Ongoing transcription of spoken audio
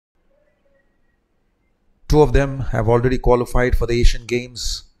Two of them have already qualified for the Asian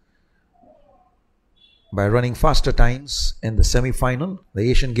Games by running faster times in the semi-final.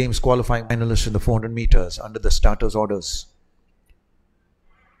 The Asian Games qualifying finalists in the 400 meters under the starters' orders.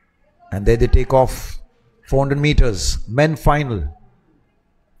 And there they take off. 400 meters, men final.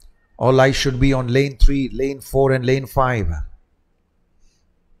 All eyes should be on lane 3, lane 4 and lane 5.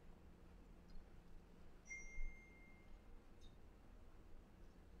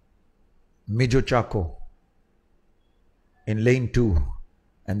 Mijo Chako in lane 2.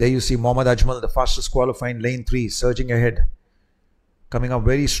 And there you see Mohammad Ajmal, the fastest qualifier in lane 3, surging ahead. Coming up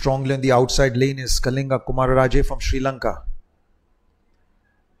very strongly in the outside lane is Kalinga Kumararaje from Sri Lanka.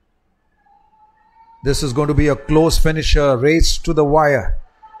 This is going to be a close finisher, race to the wire.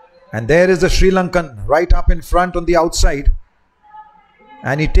 And there is the Sri Lankan right up in front on the outside.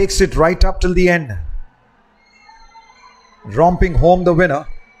 And he takes it right up till the end. Romping home the winner.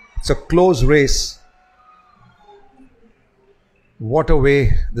 It's a close race. What a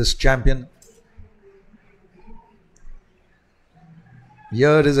way this champion.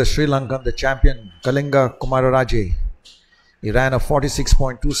 Here is a Sri Lankan, the champion, Kalinga Kumararaje. He ran a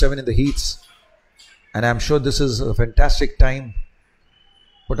 46.27 in the heats. And I'm sure this is a fantastic time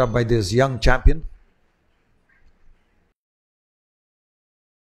put up by this young champion.